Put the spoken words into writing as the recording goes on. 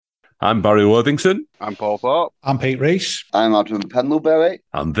I'm Barry Worthington. I'm Paul Thorpe. I'm Pete Rees. I'm Adam Pendlebury.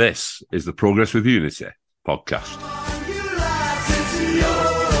 And this is the Progress with Unity podcast.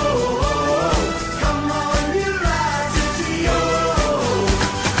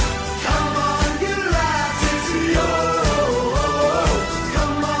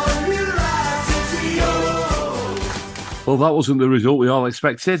 Well, that wasn't the result we all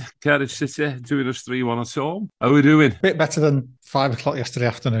expected. Cardiff City doing us 3-1 at home. How are we doing? Bit better than 5 o'clock yesterday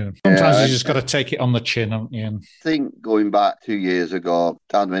afternoon. Sometimes you just got to take it on the chin, haven't you? I think going back 2 years ago,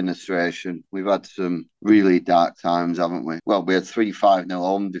 administration, we've had some really dark times, haven't we? Well, we had 3-5-0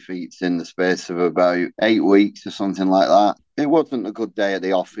 home defeats in the space of about 8 weeks or something like that. It wasn't a good day at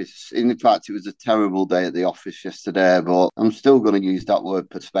the office. In fact, it was a terrible day at the office yesterday, but I'm still going to use that word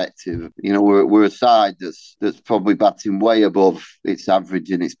perspective. You know, we're a side that's probably batting way above its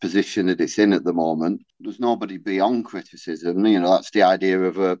average in its position that it's in at the moment. There's nobody beyond criticism. You know, that's the idea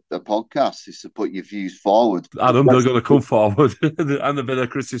of a podcast, is to put your views forward. Adam, they're going to come forward and a bit of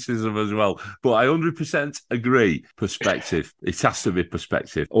criticism as well. But I 100% agree. Perspective. It has to be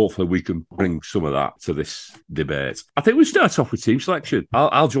perspective. Hopefully we can bring some of that to this debate. I think we start off with team selection.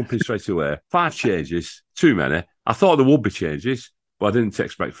 I'll jump in straight away. 5 changes, too many. I thought there would be changes, but I didn't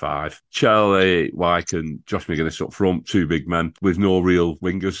expect 5. Charlie Wyke and Josh McGuinness up front, 2 big men with no real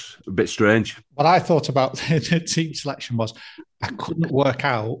wingers. A bit strange. What I thought about the team selection was I couldn't work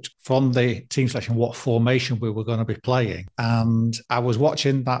out from the team selection what formation we were going to be playing. And I was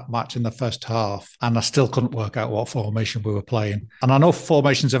watching that match in the first half and I still couldn't work out what formation we were playing. And I know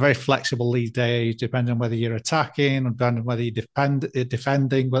formations are very flexible these days, depending on whether you're attacking, depending on whether you're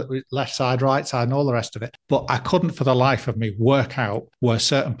defending, whether left side, right side, and all the rest of it. But I couldn't for the life of me work out where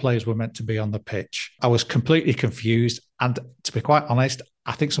certain players were meant to be on the pitch. I was completely confused. And to be quite honest,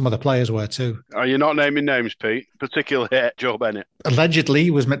 I think some of the players were too. Are you not naming names, Pete? Particularly Joe Bennett. Allegedly,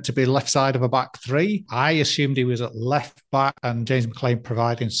 he was meant to be left side of a back 3. I assumed he was at left back and James McLean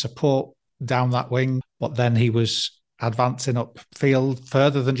providing support down that wing. But then he was advancing upfield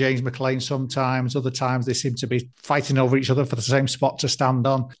further than James McLean sometimes. Other times they seemed to be fighting over each other for the same spot to stand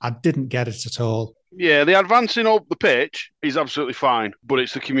on. I didn't get it at all. Yeah, the advancing up the pitch is absolutely fine, but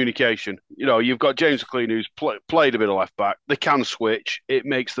it's the communication. You know, you've got James McLean who's played a bit of left back. They can switch. It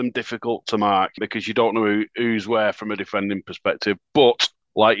makes them difficult to mark because you don't know who's where from a defending perspective. But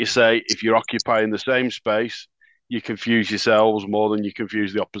like you say, if you're occupying the same space, you confuse yourselves more than you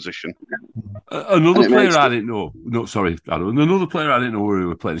confuse the opposition. Another player I didn't know. No, sorry, Adam. Another player I didn't know where he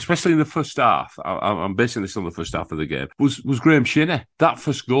was playing, especially in the first half. I'm basing this on the first half of the game. Was Graham Shinney. That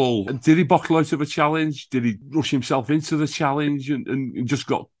first goal. Did he buckle out of a challenge? Did he rush himself into the challenge and just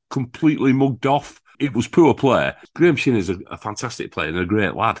got completely mugged off? It was poor play. Graham Shinney is a fantastic player and a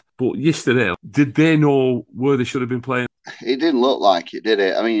great lad. But yesterday, did they know where they should have been playing? It didn't look like it, did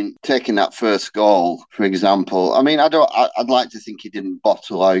it? I mean, taking that first goal, for example, I mean, I'd like to think he didn't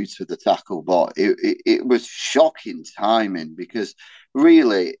bottle out of the tackle, but it was shocking timing because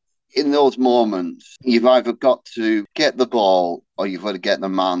really, in those moments, you've either got to get the ball or you've got to get the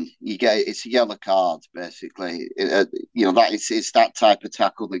man. It's a yellow card, basically. It's that type of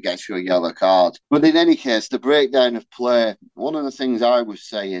tackle that gets you a yellow card. But in any case, the breakdown of play, one of the things I was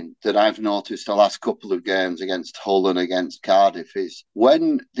saying that I've noticed the last couple of games against Hull and against Cardiff is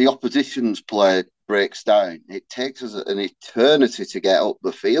when the opposition's play breaks down, it takes us an eternity to get up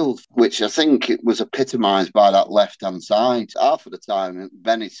the field, which I think it was epitomised by that left-hand side. Half of the time,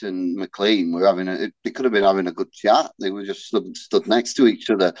 Bennett and McLean were they could have been having a good chat. They were just stood next to each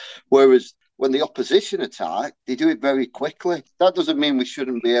other. Whereas when the opposition attack, they do it very quickly. That doesn't mean we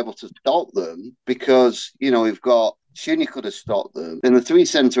shouldn't be able to stop them because, you know, we've got Shinney could have stopped them. And the 3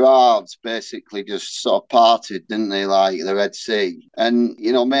 centre halves basically just sort of parted, didn't they, like the Red Sea? And,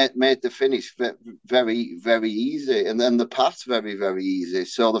 you know, made the finish very, very easy. And then the pass very, very easy.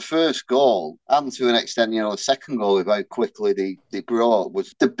 So the first goal, and to an extent, you know, the second goal, with how quickly they brought,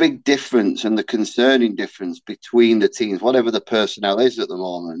 was the big difference and the concerning difference between the teams, whatever the personnel is at the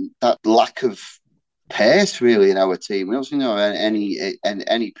moment. That lack of pace, really, in our team. We don't seem to have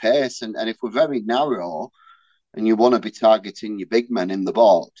any pace. And if we're very narrow, and you want to be targeting your big men in the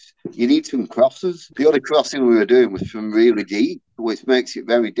box, you need some crosses. The only crossing we were doing was from really deep, which makes it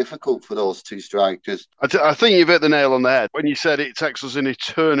very difficult for those 2 strikers. I think you've hit the nail on the head when you said it takes us an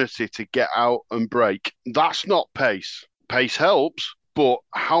eternity to get out and break. That's not pace. Pace helps, but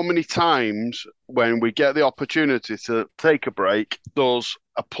how many times when we get the opportunity to take a break does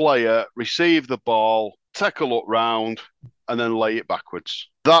a player receive the ball, take a look round, and then lay it backwards?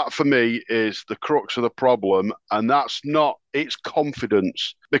 That, for me, is the crux of the problem, and that's not its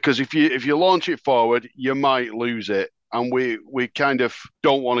confidence. Because if you launch it forward, you might lose it. and we kind of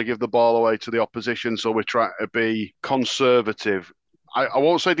don't want to give the ball away to the opposition, so we're trying to be conservative. I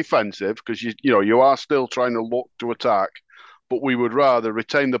won't say defensive, because you are still trying to look to attack, but we would rather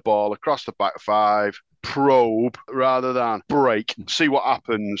retain the ball across the back five, probe rather than break, see what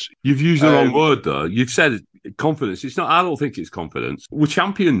happens. You've used the wrong word though. You've said confidence. It's not. I don't think it's confidence. We're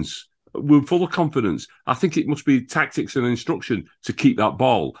champions. We're full of confidence. I think it must be tactics and instruction to keep that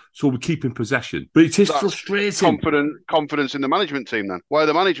ball, so we keep in possession. But it is frustrating. Confidence in the management team then. Why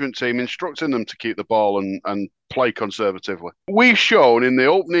the management team instructing them to keep the ball and play conservatively? We've shown in the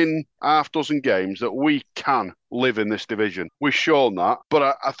opening half dozen games that we can live in this division. We've shown that.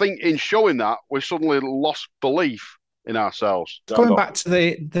 But I think in showing that, we've suddenly lost belief in ourselves. Going back to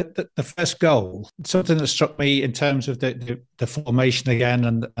the first goal, something that struck me in terms of the formation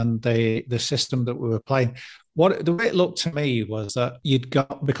again and the system that we were playing, the way it looked to me was that you'd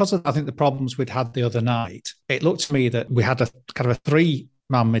got, because of I think the problems we'd had the other night, it looked to me that we had a kind of a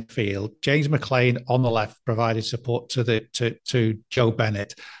three-man midfield. James McLean on the left provided support to Joe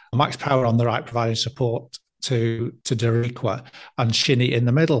Bennett, and Max Power on the right provided support to Darikwa, and Shinnie in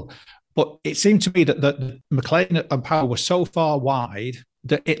the middle. But it seemed to me that McLean and Power were so far wide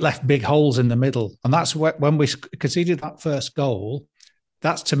that it left big holes in the middle. And that's when we conceded that first goal.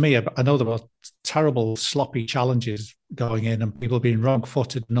 That's, to me, I know there were terrible, sloppy challenges going in and people being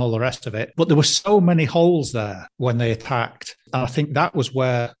wrong-footed and all the rest of it. But there were so many holes there when they attacked. And I think that was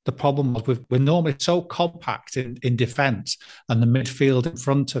where the problem was. We're normally so compact in defence, and the midfield in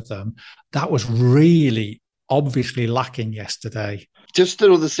front of them, that was really obviously lacking yesterday. Just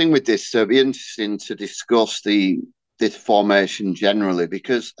another thing with this, it'd be interesting to discuss this formation generally,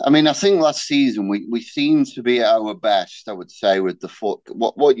 because I think last season we seemed to be at our best, I would say, with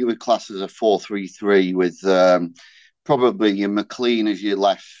what you would class as a 4-3-3 with probably your McLean as your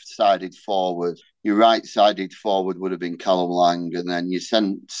left-sided forward. Your right-sided forward would have been Callum Lang, and then your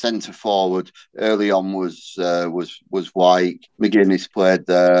centre forward early on was White. McGuinness played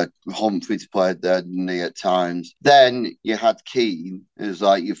there. Humphreys played there, didn't he, at times. Then you had Keane, who's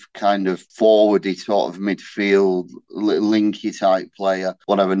like your kind of forwardy sort of midfield, linky type player,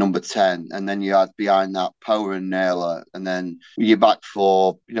 whatever, number 10. And then you had behind that Power and Naylor, and then your back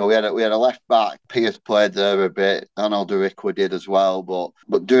four. We had a left back. Pearce played there a bit. I know Darikwa did as well, but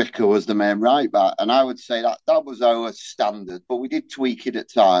Darikwa was the main right back. And I would say that was our standard, but we did tweak it at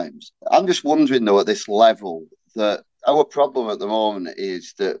times. I'm just wondering, though, at this level, that our problem at the moment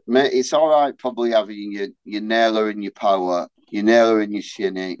is that it's all right probably having your Naylor and your Power, your Naylor and your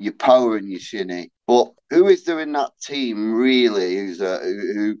Shinnie, your Power and your Shinnie. But who is there in that team, really,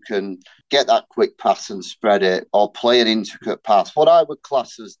 who can get that quick pass and spread it, or play an intricate pass? What I would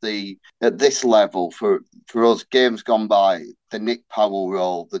class as at this level for us, games gone by, the Nick Powell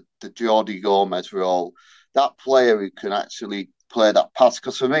role, the Jordi Gomez role, that player who can actually play that pass.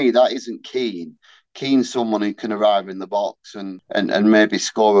 Because for me, that isn't Keane. Keane's someone who can arrive in the box and maybe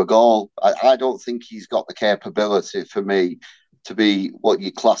score a goal. I don't think he's got the capability for me to be what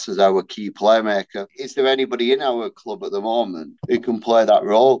you class as our key playmaker. Is there anybody in our club at the moment who can play that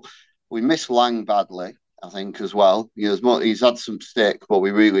role? We miss Lang badly, I think, as well. He's had some stick, but we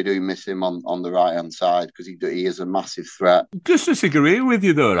really do miss him on the right-hand side, because he is a massive threat. Just disagree with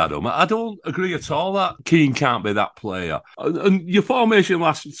you there, Adam. I don't agree at all that Keane can't be that player. And your formation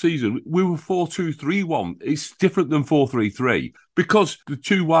last season, we were 4-2-3-1. It's different than 4-3-3, because the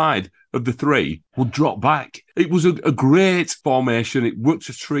two wide of the three would drop back. It was a great formation. It worked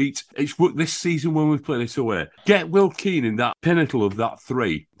a treat. It's worked this season when we've played it away. Get Will Keane in that pinnacle of that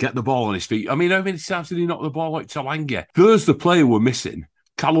three. Get the ball on his feet. How many times did he knock the ball out to Lange? There's the player we're missing.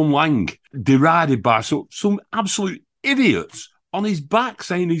 Callum Lang, derided by some absolute idiots on his back,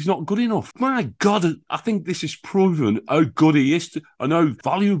 saying he's not good enough. My God, I think this has proven how good he is and how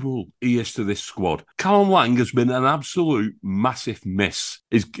valuable he is to this squad. Callum Lang has been an absolute massive miss.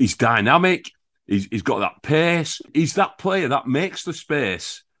 He's dynamic. He's got that pace. He's that player that makes the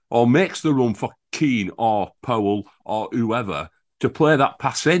space or makes the run for Keane or Powell or whoever to play that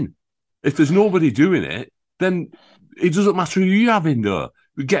pass in. If there's nobody doing it, then it doesn't matter who you have in there.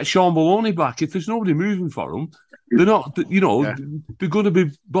 We get Sean Maloney back. If there's nobody moving for them, they're not, they're going to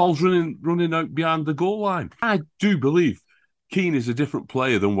be balls running out behind the goal line. I do believe Keane is a different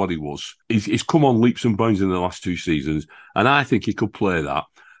player than what he was. He's come on leaps and bounds in the last two seasons, and I think he could play that.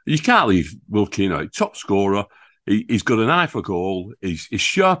 You can't leave Will Keane out. Top scorer. He's got an eye for goal. He's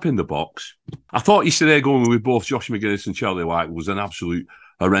sharp in the box. I thought yesterday going with both Josh McGuinness and Charlie White was an absolute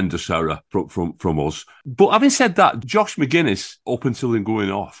horrendous error from us. But having said that, Josh McGuinness, up until him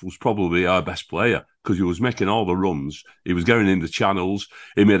going off, was probably our best player because he was making all the runs. He was going in the channels.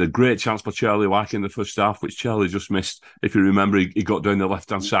 He made a great chance for Charlie Wyke in the first half, which Charlie just missed. If you remember, he got down the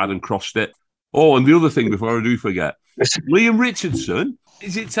left-hand side and crossed it. Oh, and the other thing before I do forget, Liam Richardson,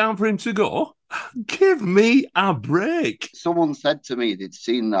 is it time for him to go? Give me a break. Someone said to me they'd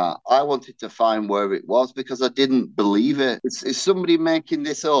seen that. I wanted to find where it was because I didn't believe it. Is somebody making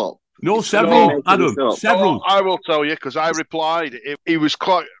this up? No, several, Adam, several. Oh, I will tell you because I replied. He was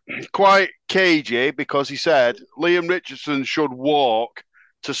quite cagey because he said Liam Richardson should walk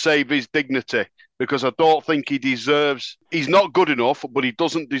to save his dignity. Because I don't think he's not good enough, but he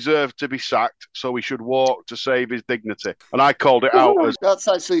doesn't deserve to be sacked, so he should walk to save his dignity. And I called it out as... That's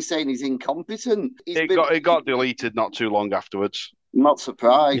actually saying he's incompetent. It got deleted not too long afterwards. I'm not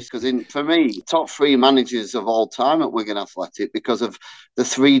surprised, because for me, top 3 managers of all time at Wigan Athletic, because of the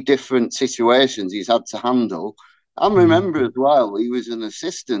 3 different situations he's had to handle. And remember as well, he was an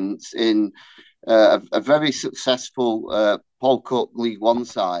assistant in a very successful Paul Cook League One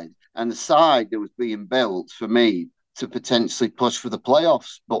side. And the side that was being built for me to potentially push for the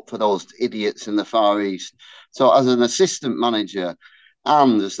playoffs, but for those idiots in the Far East. So as an assistant manager,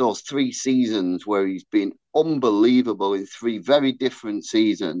 and there's those 3 seasons where he's been unbelievable in 3 very different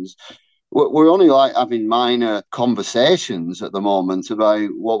seasons. We're only like having minor conversations at the moment about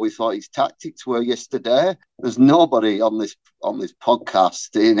what we thought his tactics were yesterday. There's nobody on this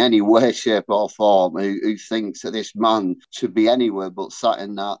podcast in any way, shape or form who thinks that this man should be anywhere but sat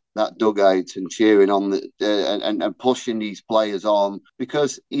in that dugout and cheering on and pushing these players on,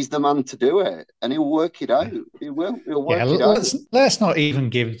 because he's the man to do it and he'll work it out. He'll work it out. Let's not even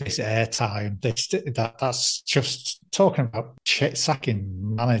give this airtime. That's just talking about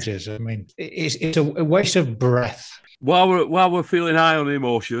sacking managers. I mean, it's a waste of breath. While we're feeling high on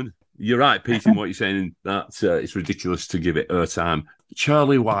emotion, you're right, Pete, in what you're saying, that it's ridiculous to give it airtime.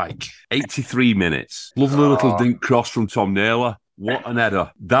 Charlie Wyke, 83 minutes. Lovely little dink cross from Tom Naylor. What an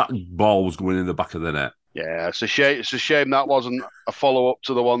header. That ball was going in the back of the net. Yeah, it's a shame that wasn't a follow-up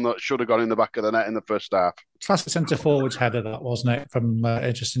to the one that should have gone in the back of the net in the first half. Classic centre-forward's header, that, wasn't it? From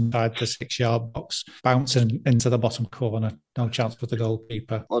just inside the 6-yard box, bouncing into the bottom corner. No chance for the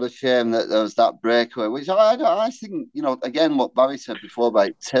goalkeeper. What a shame that there was that breakaway, which I think, again, what Barry said before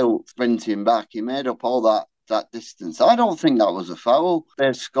about Tilt sprinting back, he made up all that distance. I don't think that was a foul.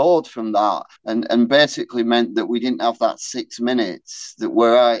 They scored from that and basically meant that we didn't have that 6 minutes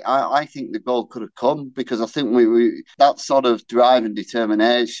where I think the goal could have come, because I think we that sort of drive and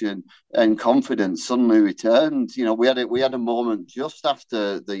determination and confidence suddenly returned. We had a moment just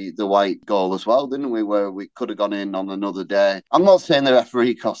after the White goal as well, didn't we, where we could have gone in on another day. I'm not saying the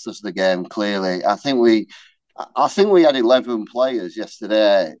referee cost us the game, clearly. I think we had 11 players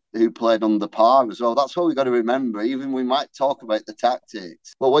yesterday who played under par as well. That's what we've got to remember. Even we might talk about the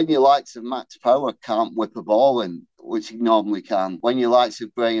tactics, but when your likes of Max Power can't whip a ball in, which he normally can, when your likes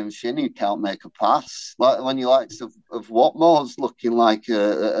of Graham Shinney can't make a pass, like when your likes of Watmore's looking like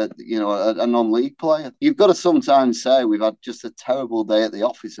a non-league player, you've got to sometimes say we've had just a terrible day at the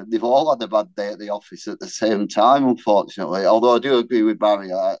office, and they've all had a bad day at the office at the same time, unfortunately. Although I do agree with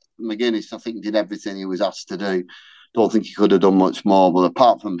Barry, McGuinness, I think, did everything he was asked to do. Don't think he could have done much more, but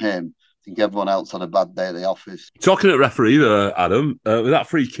apart from him, I think everyone else had a bad day at the office. Talking at referee there, Adam, with that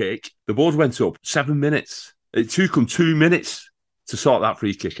free kick, the board went up 7 minutes. It took them 2 minutes to sort that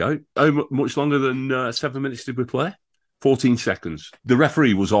free kick out. How much longer than 7 minutes did we play? 14 seconds. The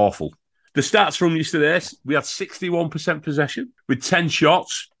referee was awful. The stats from yesterday, we had 61% possession with 10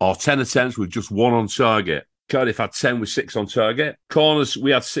 shots or 10 attempts with just 1 on target. Cardiff had 10 with 6 on target. Corners,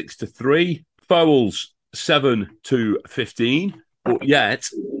 we had 6-3. Fouls, 7-15. But yet,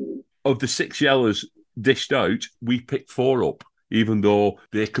 of the 6 yellows dished out, we picked 4 up, even though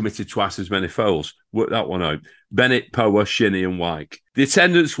they committed twice as many fouls. Work that one out. Bennett, Power, Shinney and Wyke. The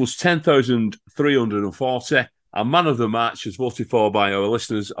attendance was 10,340. And man of the match, as voted for by our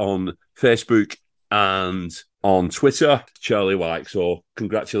listeners on Facebook and on Twitter, Charlie Wyke. So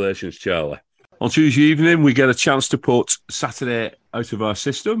congratulations, Charlie. On Tuesday evening, we get a chance to put Saturday out of our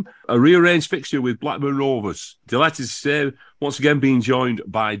system. A rearranged fixture with Blackburn Rovers. Delighted to say, once again, being joined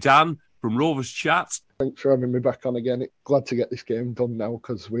by Dan from Rovers Chat. Thanks for having me back on again. Glad to get this game done now,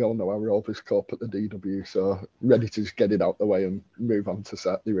 because we all know how Rovers cope at the DW, so ready to just get it out the way and move on to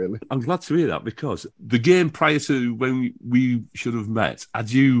Saturday, really. I'm glad to hear that, because the game prior to when we should have met, had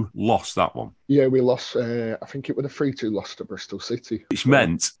you lost that one? Yeah, we lost, I think it was a 3-2 loss to Bristol City. Which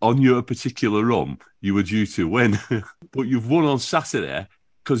meant, on your particular run, you were due to win. But you've won on Saturday,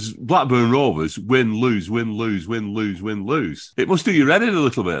 because Blackburn Rovers win, lose, win, lose, win, lose, win, lose. It must do your head in a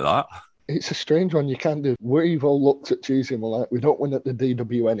little bit, that. It's a strange one. You can't do. We've all looked at Tuesday and we're like, we don't win at the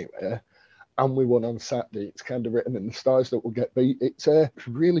DW anyway, and we won on Saturday. It's kind of written in the stars that we'll get beat. It's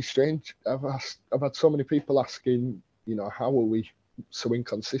really strange. I've had so many people asking, how are we so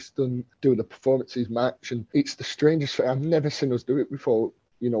inconsistent? Do the performances match? And it's the strangest thing. I've never seen us do it before.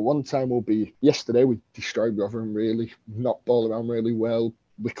 One time yesterday we destroyed Rotherham, really, knocked ball around really well.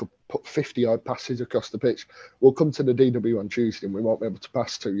 We could put 50-yard passes across the pitch. We'll come to the DW on Tuesday and we won't be able to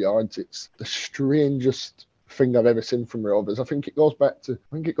pass 2 yards. It's the strangest thing I've ever seen from Rovers. I think it goes back to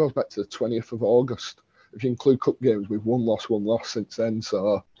the 20th of August. If you include cup games, we've one loss since then.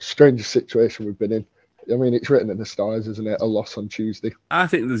 So strangest situation we've been in. I mean, it's written in the stars, isn't it? A loss on Tuesday. I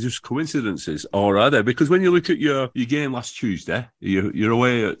think there's just coincidences, or are there? Because when you look at your game last Tuesday, you're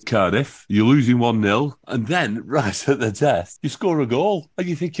away at Cardiff, you're losing 1-0, and then, right at the death, you score a goal, and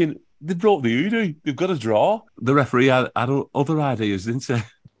you're thinking, they broke the hoodoo, they've got a draw. The referee had other ideas, didn't he?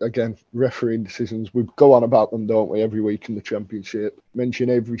 Again, refereeing decisions, we go on about them, don't we, every week in the Championship. Mention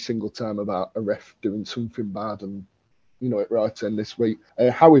every single time about a ref doing something bad, and it right end this week.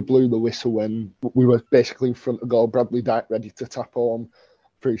 How we blew the whistle when we were basically in front of goal. Bradley Dyke ready to tap home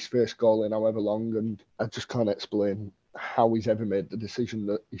for his first goal in however long, and I just can't explain how he's ever made the decision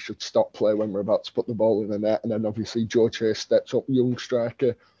that he should stop play when we're about to put the ball in the net. And then obviously George Hayes steps up, young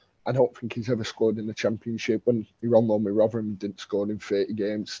striker. I don't think he's ever scored in the Championship. When he ran loan with Rotherham, didn't score in 30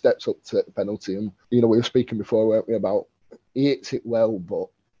 games, steps up to take the penalty. And, we were speaking before, weren't we, about he hits it well, but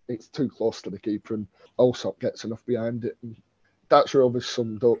it's too close to the keeper, and Allsop gets enough behind it. And that's Rovers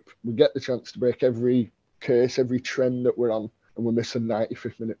summed up. We get the chance to break every curse, every trend that we're on, and we miss a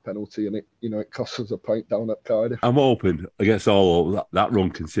 95th minute penalty, and it costs us a point down at Cardiff. I'm hoping against all that run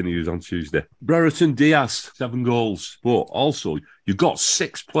continues on Tuesday. Brereton Diaz, 7 goals, but also you've got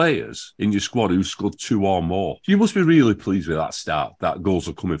 6 players in your squad who scored 2 or more. You must be really pleased with that start. That goals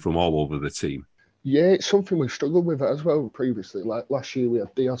are coming from all over the team. Yeah, it's something we've struggled with as well previously. Like last year, we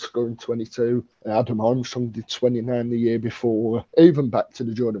had Diaz scoring 22, Adam Armstrong did 29 the year before. Even back to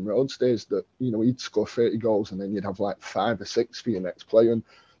the Jordan Rhodes days that, he'd score 30 goals and then you'd have like 5 or 6 for your next player. And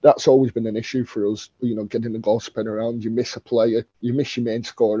that's always been an issue for us, getting the goal spread around. You miss a player, you miss your main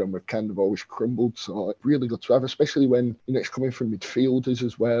scorer, and we've kind of always crumbled. So it's really good to have, especially when, it's coming from midfielders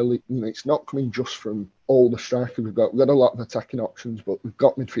as well. It's not coming just from all the strikers we've got. We've got a lot of attacking options, but we've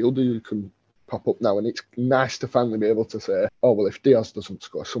got midfielders who can pop up now, and it's nice to finally be able to say, oh well, if Diaz doesn't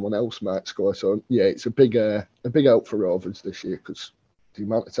score, someone else might score. So yeah, it's a big help for Rovers this year, because the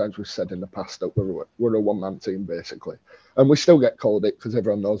amount of times we've said in the past that we're a one-man team basically, and we still get called it because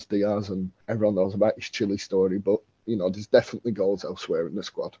everyone knows Diaz and everyone knows about his Chile story, but there's definitely goals elsewhere in the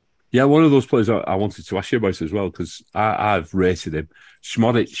squad. Yeah, one of those players I wanted to ask you about as well, because I've rated him,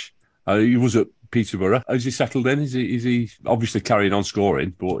 Szmodic. He was at Peterborough. Has he settled in? Is he obviously carrying on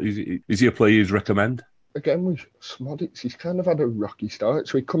scoring, but is he a player you'd recommend? Again, with Szmodic, he's kind of had a rocky start.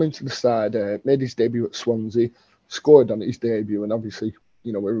 So he come into the side, made his debut at Swansea, scored on his debut, and obviously,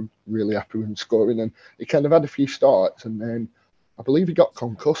 we're really happy with him scoring. And he kind of had a few starts, and then I believe he got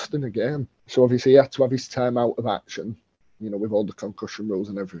concussed in a game. So obviously he had to have his time out of action, with all the concussion rules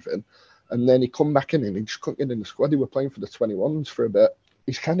and everything. And then he come back in and he just couldn't get in the squad. He were playing for the 21s for a bit.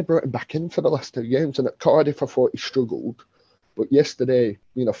 He's kind of brought him back in for the last 2 games, and at Cardiff I thought he struggled, but yesterday,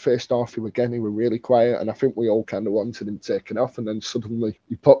 first half he were really quiet, and I think we all kind of wanted him taken off, and then suddenly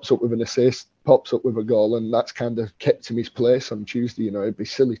he pops up with an assist, pops up with a goal, and that's kind of kept him his place on Tuesday. It'd be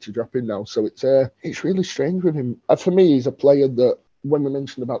silly to drop him now, so it's really strange with him. For me, he's a player that, when we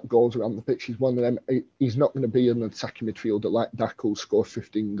mentioned about goals around the pitch, he's one of them. He's not going to be an attacking midfielder like Dak, who'll score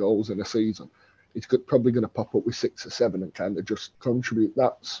 15 goals in a season. He's probably going to pop up with 6 or 7 and kind of just contribute.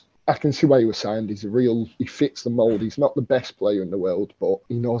 I can see why he was signed. He fits the mould. He's not the best player in the world, but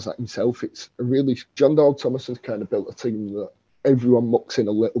he knows that himself. John Dahl Thomason's kind of built a team that everyone mucks in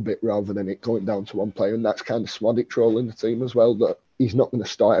a little bit rather than it going down to one player, and that's kind of Szmodic's role in the team as well, that he's not going to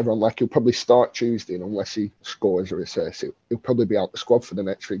start everyone. Like, he'll probably start Tuesday, and unless he scores or assists, he'll probably be out the squad for the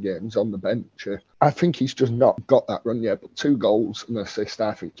next 3 games on the bench. I think he's just not got that run yet, but 2 goals and an assist,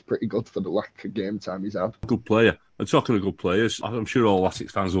 I think, is pretty good for the lack of game time he's had. Good player. And talking of good players, I'm sure all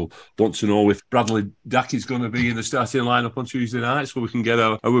Latics fans will want to know if Bradley Dack is going to be in the starting lineup on Tuesday night, so we can get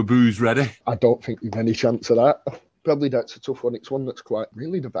our booze ready. I don't think there's any chance of that. Bradley Dack's a tough one. It's one that's quite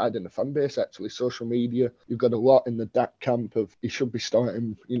really dividing the fan base, actually. Social media, you've got a lot in the Dack camp of he should be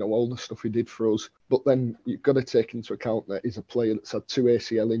starting, all the stuff he did for us. But then you've got to take into account that he's a player that's had 2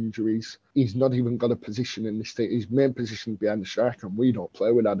 ACL injuries. He's not even got a position in this team. His main position is behind the striker, and we don't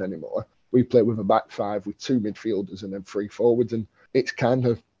play with that anymore. We play with a back 5 with 2 midfielders and then 3 forwards. And it's kind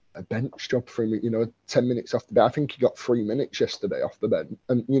of a bench job for him, 10 minutes off the bench. I think he got 3 minutes yesterday off the bench.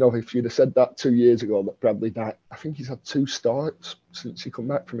 And, if you'd have said that 2 years ago that Bradley Dack, I think he's had 2 starts since he come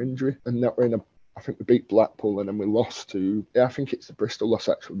back from injury. And that were I think we beat Blackpool and then we lost to, I think it's the Bristol loss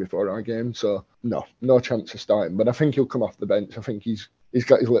actually before our game. So no chance of starting. But I think he'll come off the bench. I think he's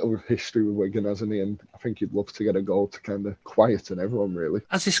got his little history with Wigan, hasn't he? And I think he'd love to get a goal to kind of quieten everyone, really.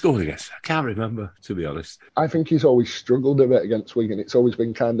 Has he scored against? I can't remember, to be honest. I think he's always struggled a bit against Wigan. It's always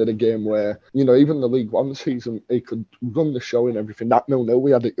been kind of the game where, even the League One season, he could run the show and everything. That 0-0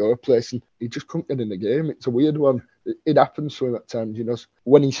 we had at your place, and he just couldn't get in the game. It's a weird one. It happens to him at times,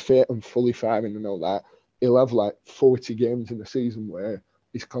 when he's fit and fully firing and all that, he'll have like 40 games in the season where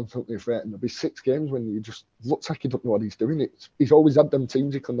he's constantly fit, and there'll be 6 games when he just looks like he don't know what he's doing. He's always had them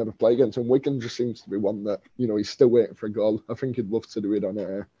teams he can never play against, and Wigan just seems to be one that, he's still waiting for a goal. I think he'd love to do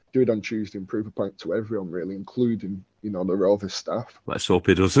it on Tuesday and prove a point to everyone, really, including, the Rovers staff. Let's hope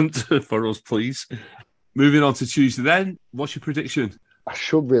he doesn't, for us, please. Moving on to Tuesday then, what's your prediction? I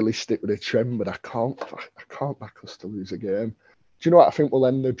should really stick with a trend, but I can't back us to lose a game. Do you know what? I think we'll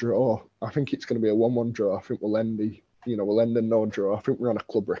end the draw. I think it's going to be a 1-1 draw. I think we'll end the no draw. I think we're on a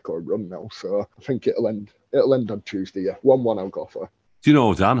club record run now, so I think it'll end on Tuesday. Yeah, 1-1 I'll go for. Do you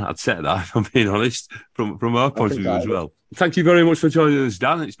know, Dan, I'd say that, if I'm being honest, from our point of view as well. Thank you very much for joining us,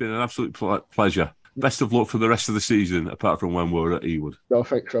 Dan. It's been an absolute pleasure. Best of luck for the rest of the season, apart from when we're at Ewood. No,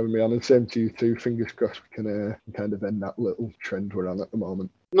 thanks for having me on, and same to you too. Fingers crossed we can kind of end that little trend we're on at the moment.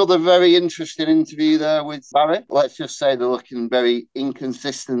 Another very interesting interview there with Barry. Let's just say they're looking very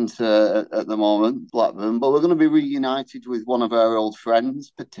inconsistent at the moment, Blackburn, but we're going to be reunited with one of our old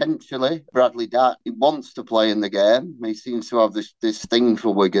friends, potentially, Bradley Dack. He wants to play in the game. He seems to have this thing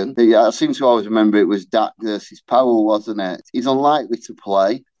for Wigan. I seem to always remember it was Dack versus Powell, wasn't it? He's unlikely to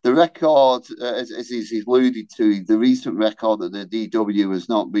play. The record, as he's alluded to, the recent record at the DW has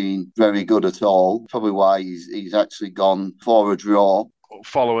not been very good at all. Probably why he's actually gone for a draw.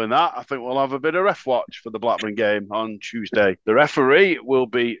 Following that, I think we'll have a bit of ref watch for the Blackburn game on Tuesday. The referee will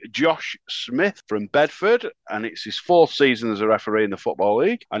be Josh Smith from Bedford, and it's his 4th season as a referee in the Football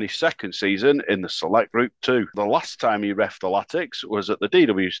League and his 2nd season in the Select Group 2. The last time he reffed the Latics was at the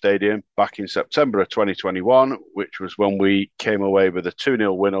DW Stadium back in September of 2021, which was when we came away with a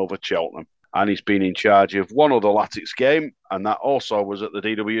 2-0 win over Cheltenham. And he's been in charge of one other Latics game, and that also was at the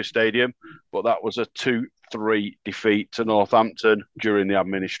DW Stadium, but that was a 2-3 defeat to Northampton during the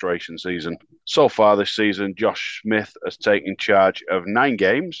administration season. So far this season, Josh Smith has taken charge of 9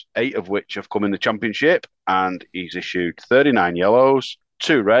 games, 8 of which have come in the Championship, and he's issued 39 yellows,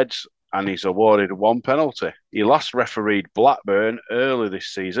 2 reds, and he's awarded 1 penalty. He last refereed Blackburn early this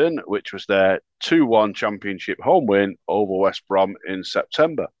season, which was their 2-1 Championship home win over West Brom in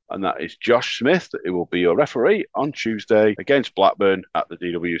September. And that is Josh Smith, who will be your referee on Tuesday against Blackburn at the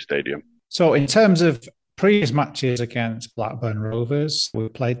DW Stadium. So in terms of previous matches against Blackburn Rovers, we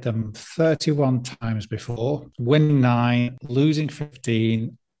played them 31 times before, winning 9, losing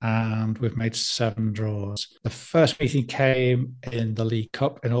 15, and we've made 7 draws. The first meeting came in the League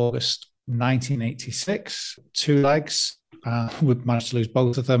Cup in August 1986, 2 legs. We've managed to lose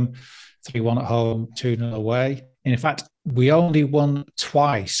both of them, 3-1 at home, 2-0 away. In fact, we only won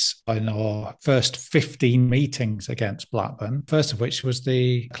twice in our first 15 meetings against Blackburn, first of which was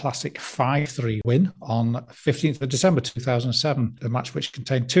the classic 5-3 win on 15th of December 2007, a match which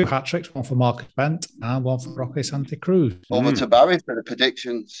contained 2 hat-tricks, one for Marcus Bent and one for Roque Santa Cruz. Over to Barry for the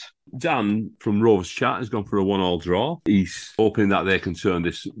predictions. Dan from Rovers Chat has gone for a 1-1 draw. He's hoping that they can turn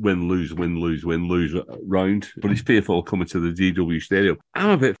this win-lose round, but he's fearful coming to the DW Stadium.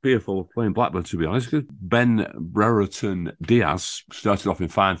 I'm a bit fearful of playing Blackburn, to be honest, because Ben Brereton Diaz started off in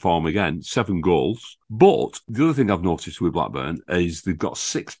fine form again, 7 goals. But the other thing I've noticed with Blackburn is they've got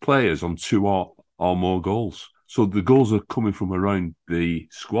 6 players on 2 or more goals. So the goals are coming from around the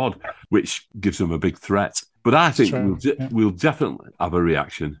squad, which gives them a big threat. But I think we'll definitely have a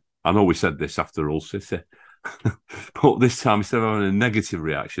reaction. I know we said this after Hull City, but this time, instead of having a negative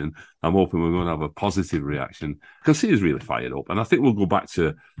reaction, I'm hoping we're going to have a positive reaction. I can see us really fired up, and I think we'll go back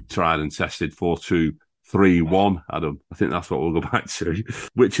to tried and tested 4-2-3-1, Adam. I think that's what we'll go back to,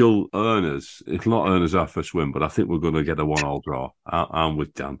 which will earn us. It'll not earn us our first win, but I think we're going to get a 1-1 draw. I'm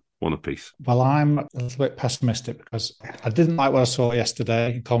with Dan. 1 apiece. Well, I'm a little bit pessimistic because I didn't like what I saw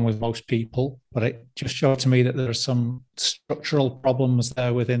yesterday, in common with most people, but it just showed to me that there are some structural problems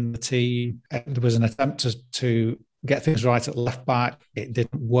there within the team. There was an attempt to get things right at left back. It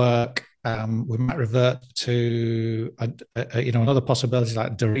didn't work. We might revert to another possibility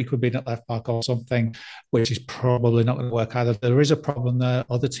like Derek would be at left back or something, which is probably not going to work either. There is a problem there.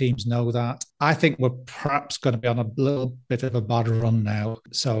 Other teams know that. I think we're perhaps going to be on a little bit of a bad run now.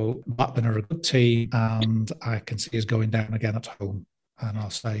 So Blackburn are a good team, and I can see us going down again at home. And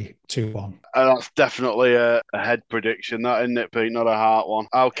I'll say 2-1. And that's definitely a head prediction, that, isn't it, Pete? Not a heart one.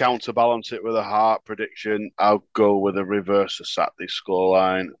 I'll counterbalance it with a heart prediction. I'll go with a reverse of Saturday's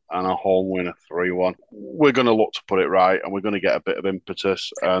scoreline and a home win of 3-1. We're going to look to put it right, and we're going to get a bit of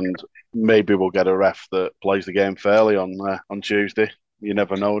impetus, and maybe we'll get a ref that plays the game fairly on Tuesday. You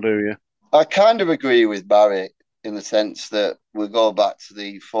never know, do you? I kind of agree with Barry in the sense that we'll go back to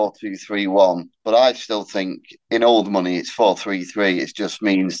the 4-2-3-1, but I still think in old money it's 4-3-3. It just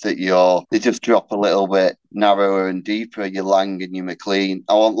means that they just drop a little bit narrower and deeper. Your Lang and your McLean.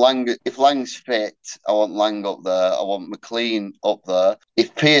 I want Lang. If Lang's fit, I want Lang up there. I want McLean up there.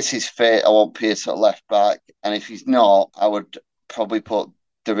 If Pearce is fit, I want Pearce at left back. And if he's not, I would probably put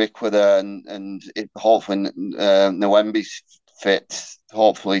Derek with her, and hopefully Nwembe's fit.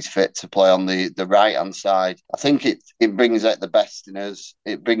 Hopefully he's fit to play on the right hand side. I think it brings out the best in us.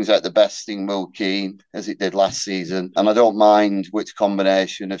 It brings out the best in Will Keane, as it did last season. And I don't mind which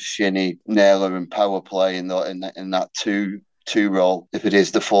combination of Shinnie, Naylor and Power play in that two role, if it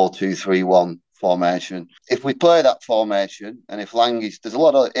is the 4-2-3-1 formation. If we play that formation, and if there's a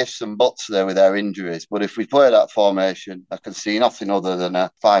lot of ifs and buts there with their injuries, but if we play that formation, I can see nothing other than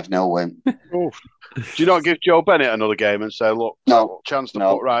a 5-0 win. Do you not give Joe Bennett another game and say, look, chance to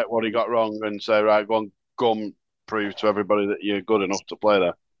put right what he got wrong, and say, right, go and prove to everybody that you're good enough to play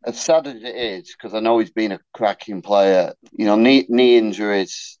there? As sad as it is, because I know he's been a cracking player, knee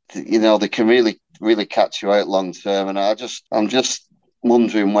injuries, they can really, really catch you out long term. And I'm just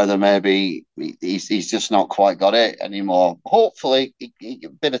wondering whether maybe he's just not quite got it anymore. Hopefully, a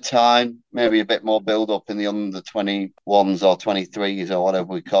bit of time, maybe a bit more build-up in the under 21s or 23s or whatever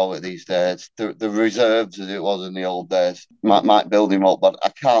we call it these days. The reserves, as it was in the old days, might build him up, but I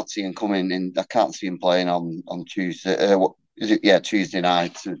can't see him coming in. I can't see him playing on Tuesday. Tuesday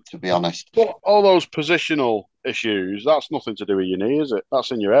night, to be honest. But all those positional issues, that's nothing to do with your knee, is it? That's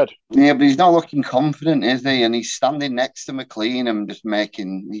in your head. Yeah, but he's not looking confident, is he? And he's standing next to McLean and just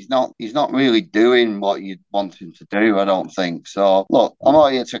he's not really doing what you'd want him to do, I don't think. So, look, I'm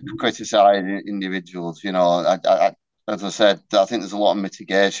not here to criticise individuals, as I said, I think there's a lot of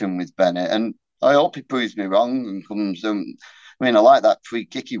mitigation with Bennett, and I hope he proves me wrong and comes. I like that free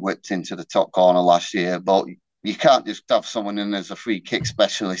kick he whipped into the top corner last year, but you can't just have someone in as a free kick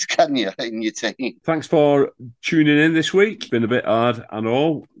specialist, can you, in your team? Thanks for tuning in this week. Been a bit hard, I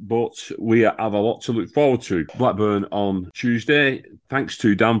know, but we have a lot to look forward to. Blackburn on Tuesday. Thanks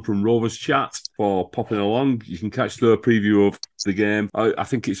to Dan from Rovers Chat for popping along. You can catch their preview of the game. I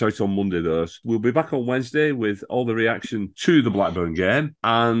think it's out on Monday, though. We'll be back on Wednesday with all the reaction to the Blackburn game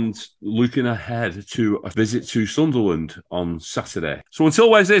and looking ahead to a visit to Sunderland on Saturday. So until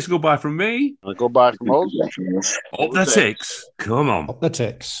Wednesday, it's goodbye from me. And goodbye from us. Up the ticks. Come on. Up the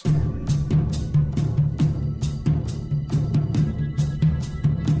ticks.